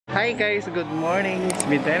Hi guys, good morning. It's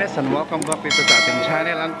me Dennis and welcome back dito sa ating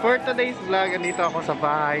channel. And for today's vlog, andito ako sa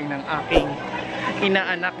bahay ng aking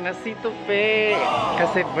inaanak na si Tupe.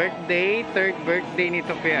 Kasi birthday, third birthday ni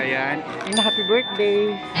Tupe. Ayan. Happy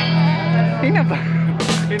birthday! Ina ba?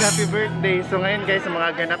 Happy birthday! So ngayon guys, ang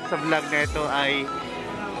mga ganap sa vlog na ito ay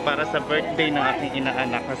para sa birthday ng aking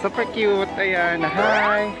inaanak. Super cute! Ayan.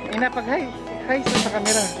 Hi! Ina, pag hi! Hi sa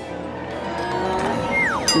camera.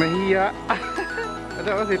 Nahiya.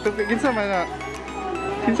 Ada kasi Tupi kinsa man na.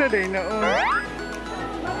 Kinsa day na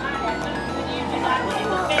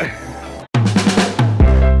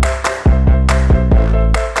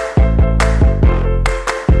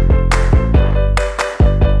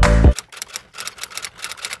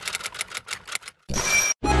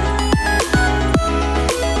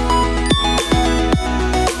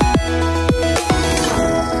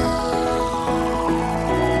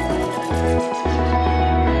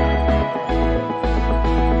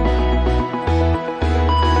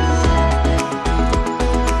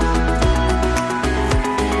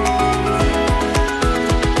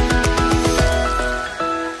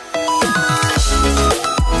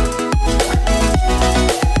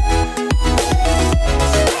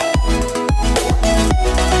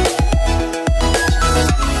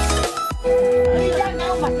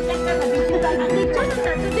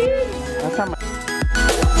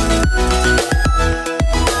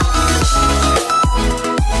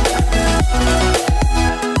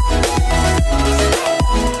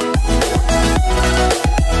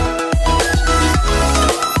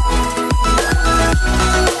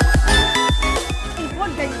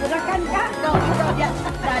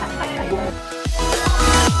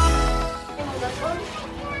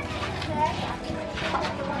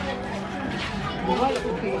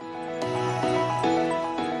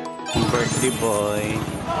birthday boy.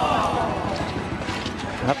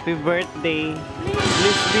 Happy birthday.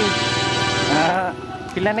 Please be.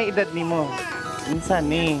 Pila na edad ni mo? Minsan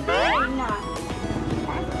ni.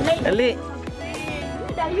 Dali.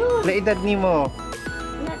 Na edad ni mo?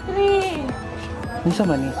 Na 3. Minsan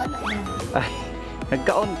man ni. Ay,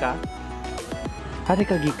 nagkaon ka? Hari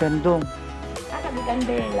kagikan dong. Kagikan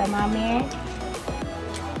bela mami.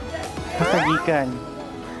 Kagikan.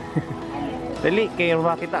 Dali, kaya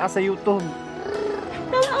makita ka sa YouTube.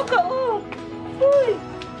 Tama ka, oh. Uy.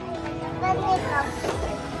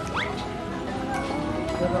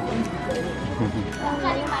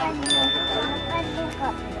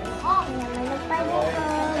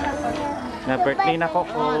 Na birthday na ko.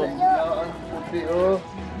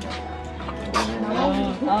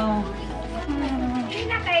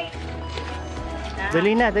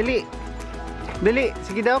 Dali na, dali. Dali,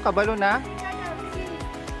 sige daw, kabalo na.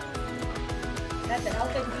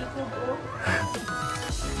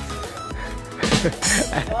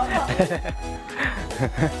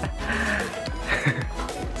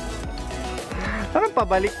 Parang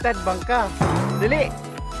pabaliktad bangka. Dali.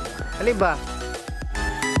 Dali ba?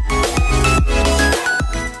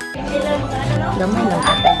 Damay lang.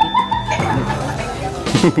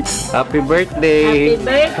 Happy birthday.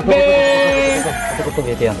 Happy birthday. Ako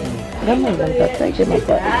dito yan. Damay lang tatay siya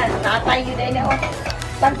mata. Tatay yun ay na.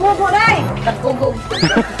 Tagkugo day. Tagkugo.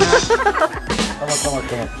 Tama.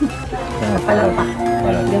 Palapa.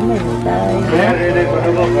 Damay lang tayo.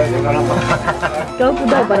 Ikaw po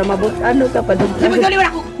daw para mabot ano ka pa doon. Sabi ko liwan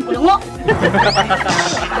ako. Kulong mo.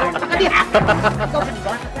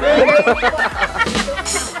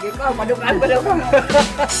 Ikaw, madukaan pa daw ka.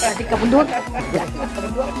 Kasi kabundot.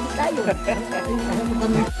 Kabundot tayo.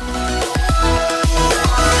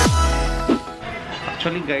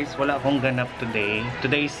 Actually guys, wala akong ganap today.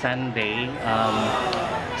 Today is Sunday.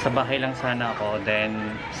 Sa bahay lang sana ako.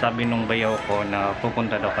 Then, sabi nung bayaw ko na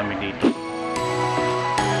pupunta daw kami dito.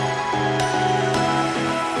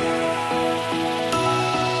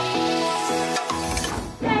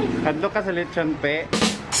 Kadlo ka sa lechon, pe.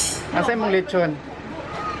 Asa mong lechon?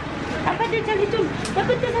 Dapat din sa lechon.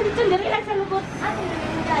 Dapat din sa lechon. Dari lang sa lubot.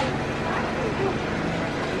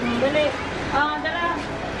 Dali. Dala.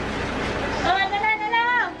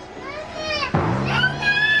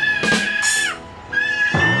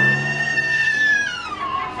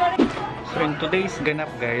 So in today's ganap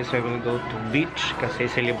guys, we will go to beach kasi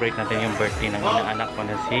celebrate natin yung birthday ng inaanak ko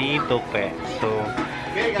na si Tupe. So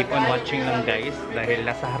keep on watching lang guys dahil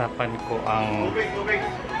nasa harapan ko ang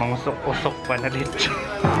mangusok-usok pa na lechon.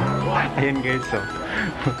 Ayan guys, so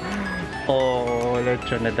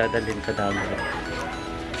lechon na dadalhin sa dami.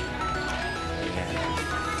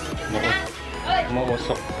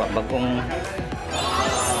 Umuusok pa, bagong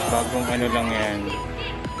ano lang yan.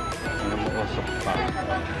 Umuusok pa.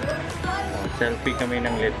 Selfie kami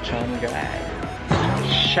ng lechon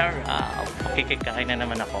guys. Sarap! Pakikikain na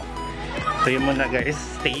naman ako. So yun muna guys,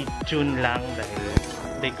 stay tuned lang dahil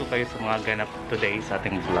update ko kayo sa mga ganap today sa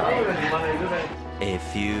ating vlog. A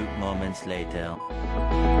few moments later.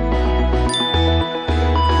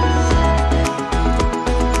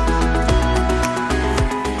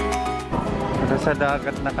 Sa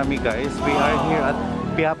dagat na kami guys. We are here at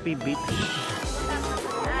Piape Beach.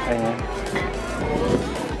 Ayan.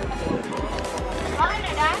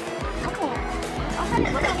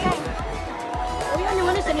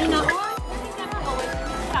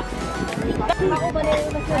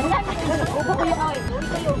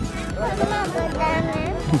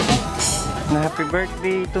 Happy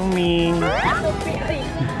birthday to me.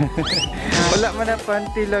 Wala man na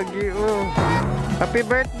panty lagi oh. Happy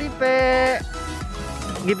birthday pe.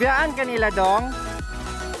 Gibiyaan kanila dong.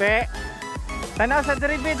 Pe. Tanaw sa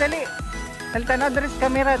diribi dali. Tanaw diri sa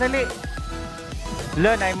camera dali.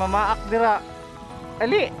 Lo nay mamaak dira.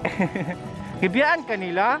 Ali. Gibiyaan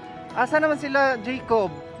kanila. Asa naman sila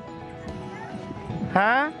Jacob?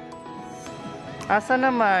 Ha? Asa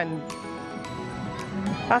naman?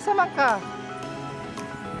 Asa man ka?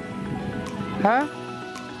 Ha?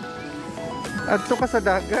 Adto ka sa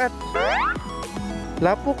dagat.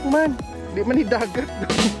 Lapok man. Di man ni dagat.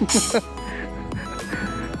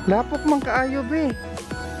 Lapok man kaayo be.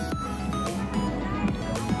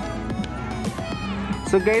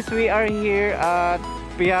 So guys, we are here at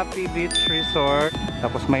Piape Beach Resort.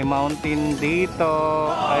 Tapos may mountain dito.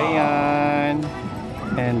 Ayan.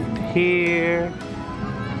 And here.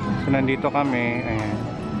 So nandito kami. Ayan.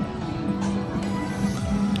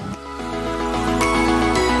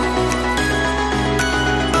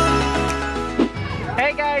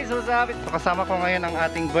 Hey guys, what's up? So, kasama ko ngayon ang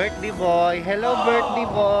ating birthday boy. Hello birthday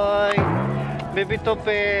boy. Baby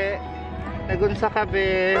Tope. Nagunsa ka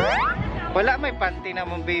be. Wala may panty na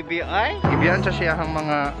mong baby. Ay, ibiyan siya ang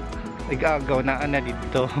mga igagaw na ana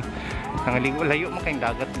dito. Ang layo mo kayong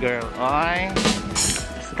dagat girl. Ay,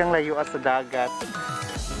 kasi kang layo sa dagat.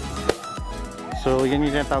 So yan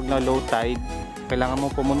yung tawag na low tide. Kailangan mo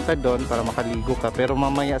pumunta doon para makaligo ka. Pero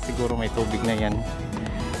mamaya siguro may tubig na yan.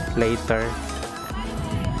 Later.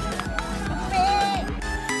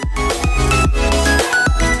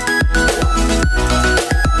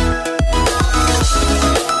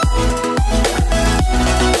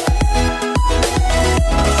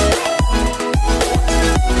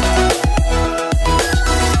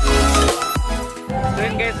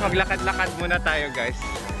 Maglakad-lakad muna tayo guys.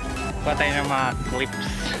 Patay ng mga clips.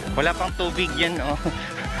 Wala pang tubig yan oh.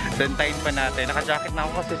 Dantayin pa natin. Naka-jacket na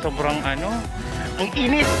ako kasi sobrang ano. Ang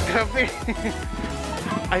init. Grabe.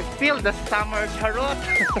 I feel the summer charot.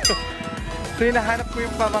 So hinahanap ko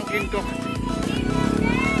yung pamangkin ko.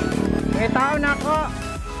 May tao na ako.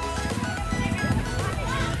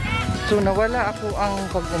 So nawala ako ang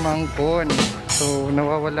pag-umangkon. So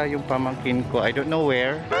nawawala yung pamangkin ko. I don't know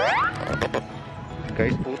where.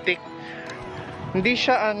 Guys, putik. Hindi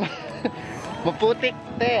siya ano. Maputik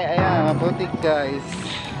te. Ayan, maputik guys.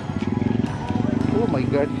 Oh my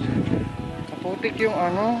god. Maputik yung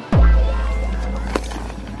ano.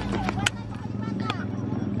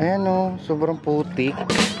 Ayan oh, sobrang putik.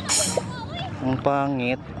 Ang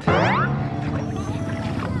pangit.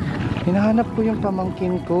 Hinahanap ko yung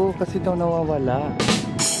pamangkin ko kasi daw nawawala.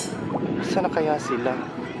 Saan na kaya sila?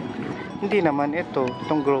 Hindi naman ito,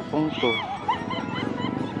 itong grupong to.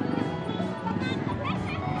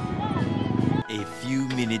 A few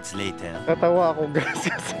minutes later. Tatawa ako guys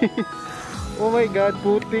kasi oh my god,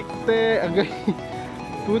 putik te. Agay.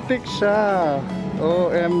 Putik siya.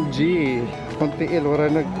 OMG. Kunti ilora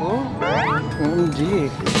nag oh. OMG.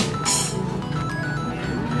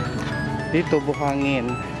 Dito buhangin.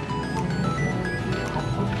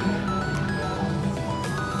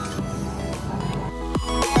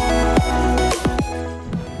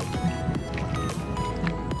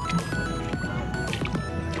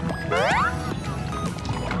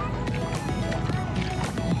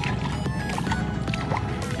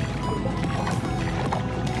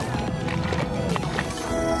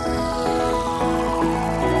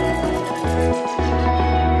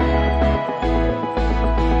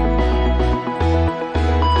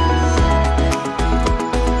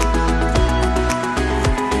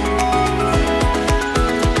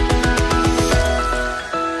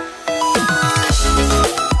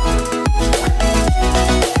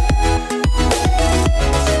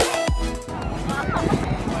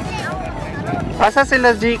 Asa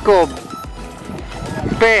sila Jacob?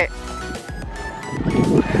 Pe.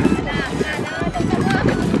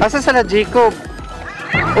 Asa sila Jacob?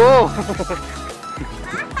 Oh.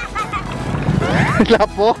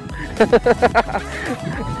 Lapok.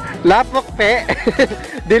 Lapok pe.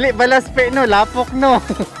 Dili balas pe no, lapok no.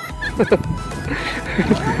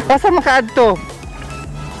 Asa makaadto?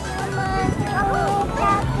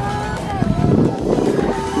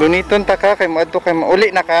 Luniton ta ka kay maadto kay mauli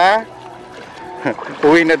na ka.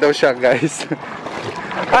 Uwi na daw siya, guys.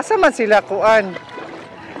 Asa man sila kuan?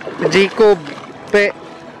 Jacob pe.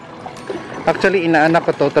 Actually inaanak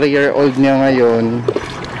ko to, 3-year-old niya ngayon.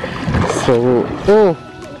 So, oh.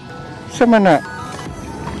 Sama na.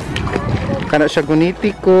 Kana siya guniti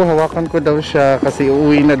ko, hawakan ko daw siya kasi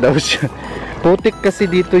uuwi na daw siya. Putik kasi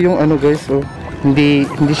dito yung ano guys, oh. Hindi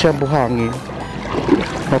siya buhangin.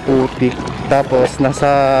 Maputik. Tapos nasa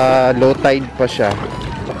low tide pa siya.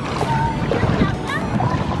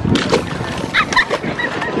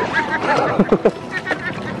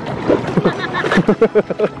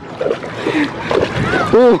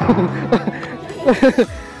 Oh.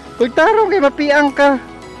 Pagtarong kay mapiang ka.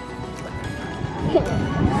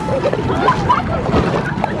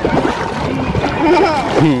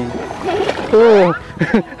 Oh.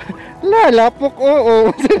 Lapok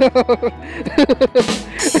oo.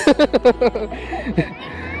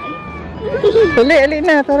 Ali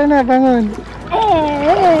na, tara na, bangon.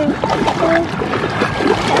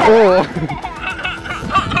 Oh.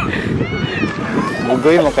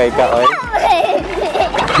 Bugoy mo kay ka, oy.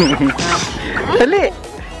 Dali.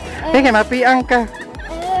 Kaya mapiang ka.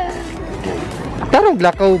 Tarong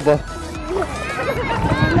lakaw ba?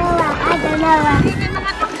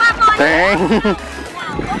 Teng.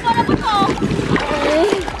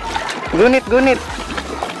 Gunit, gunit.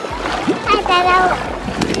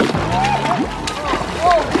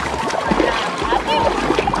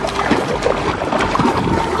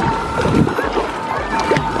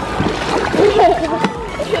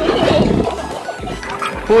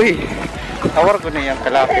 Uy, awar ko na yung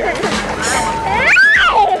kalapit.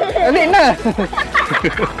 Ali na.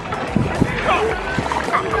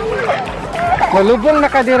 Malubong na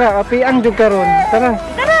kadira, api ang jug karon. Tara.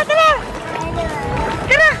 Tara, tara.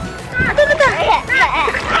 Tara. Ato na ta.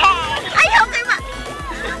 Ayaw kay ma.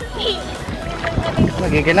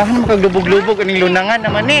 Nagiginahan mo kaglubog-lubog aning lunangan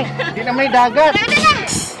naman eh. Di na may dagat.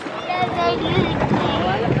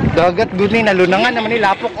 Dagat gud ni na lunangan naman ni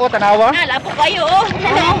lapok oh tanawa. Lapok kayo oh.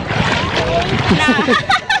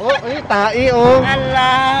 Oh, tai oh.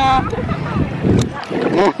 Ala.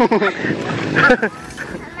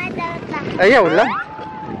 Ayaw lang.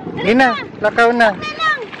 Ina, lakaw na.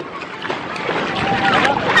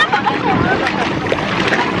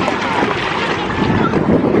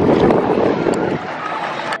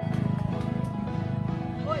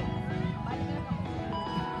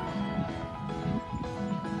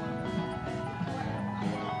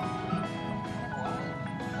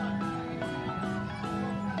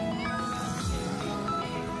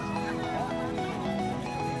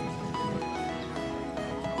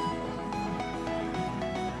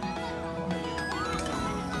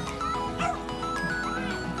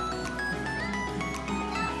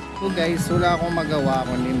 So guys, wala akong magawa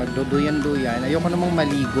kundi magduduyan-duyan. Ayoko namang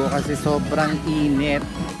maligo kasi sobrang init.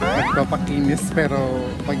 Nagpapakinis pero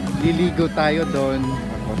pag liligo tayo doon,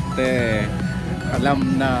 akote, alam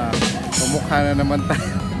na umukha na naman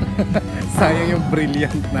tayo. Sayang yung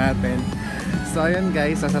brilliant natin. So ayun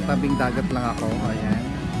guys, sa tabing dagat lang ako. Ayan,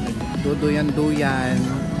 nagduduyan-duyan.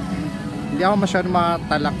 Hindi ako masyadong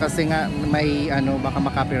matalak kasi nga may ano, baka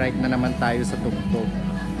makopyright na naman tayo sa tugtog.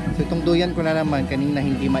 So itong duyan ko na naman, kanina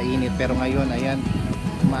hindi mainit pero ngayon ayan,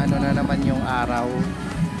 maano na naman yung araw.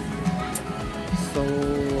 So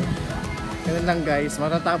ganun lang guys,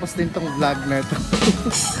 matatapos din tong vlog na ito.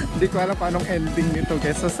 Hindi ko alam paanong ending nito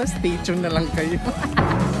guys, so sa stay tuned na lang kayo.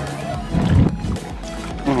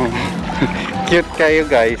 Cute kayo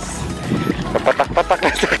guys, patak-patak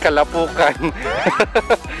na sa kalapukan.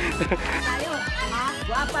 Tayo, ha?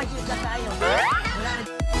 Guwapa siya tayo.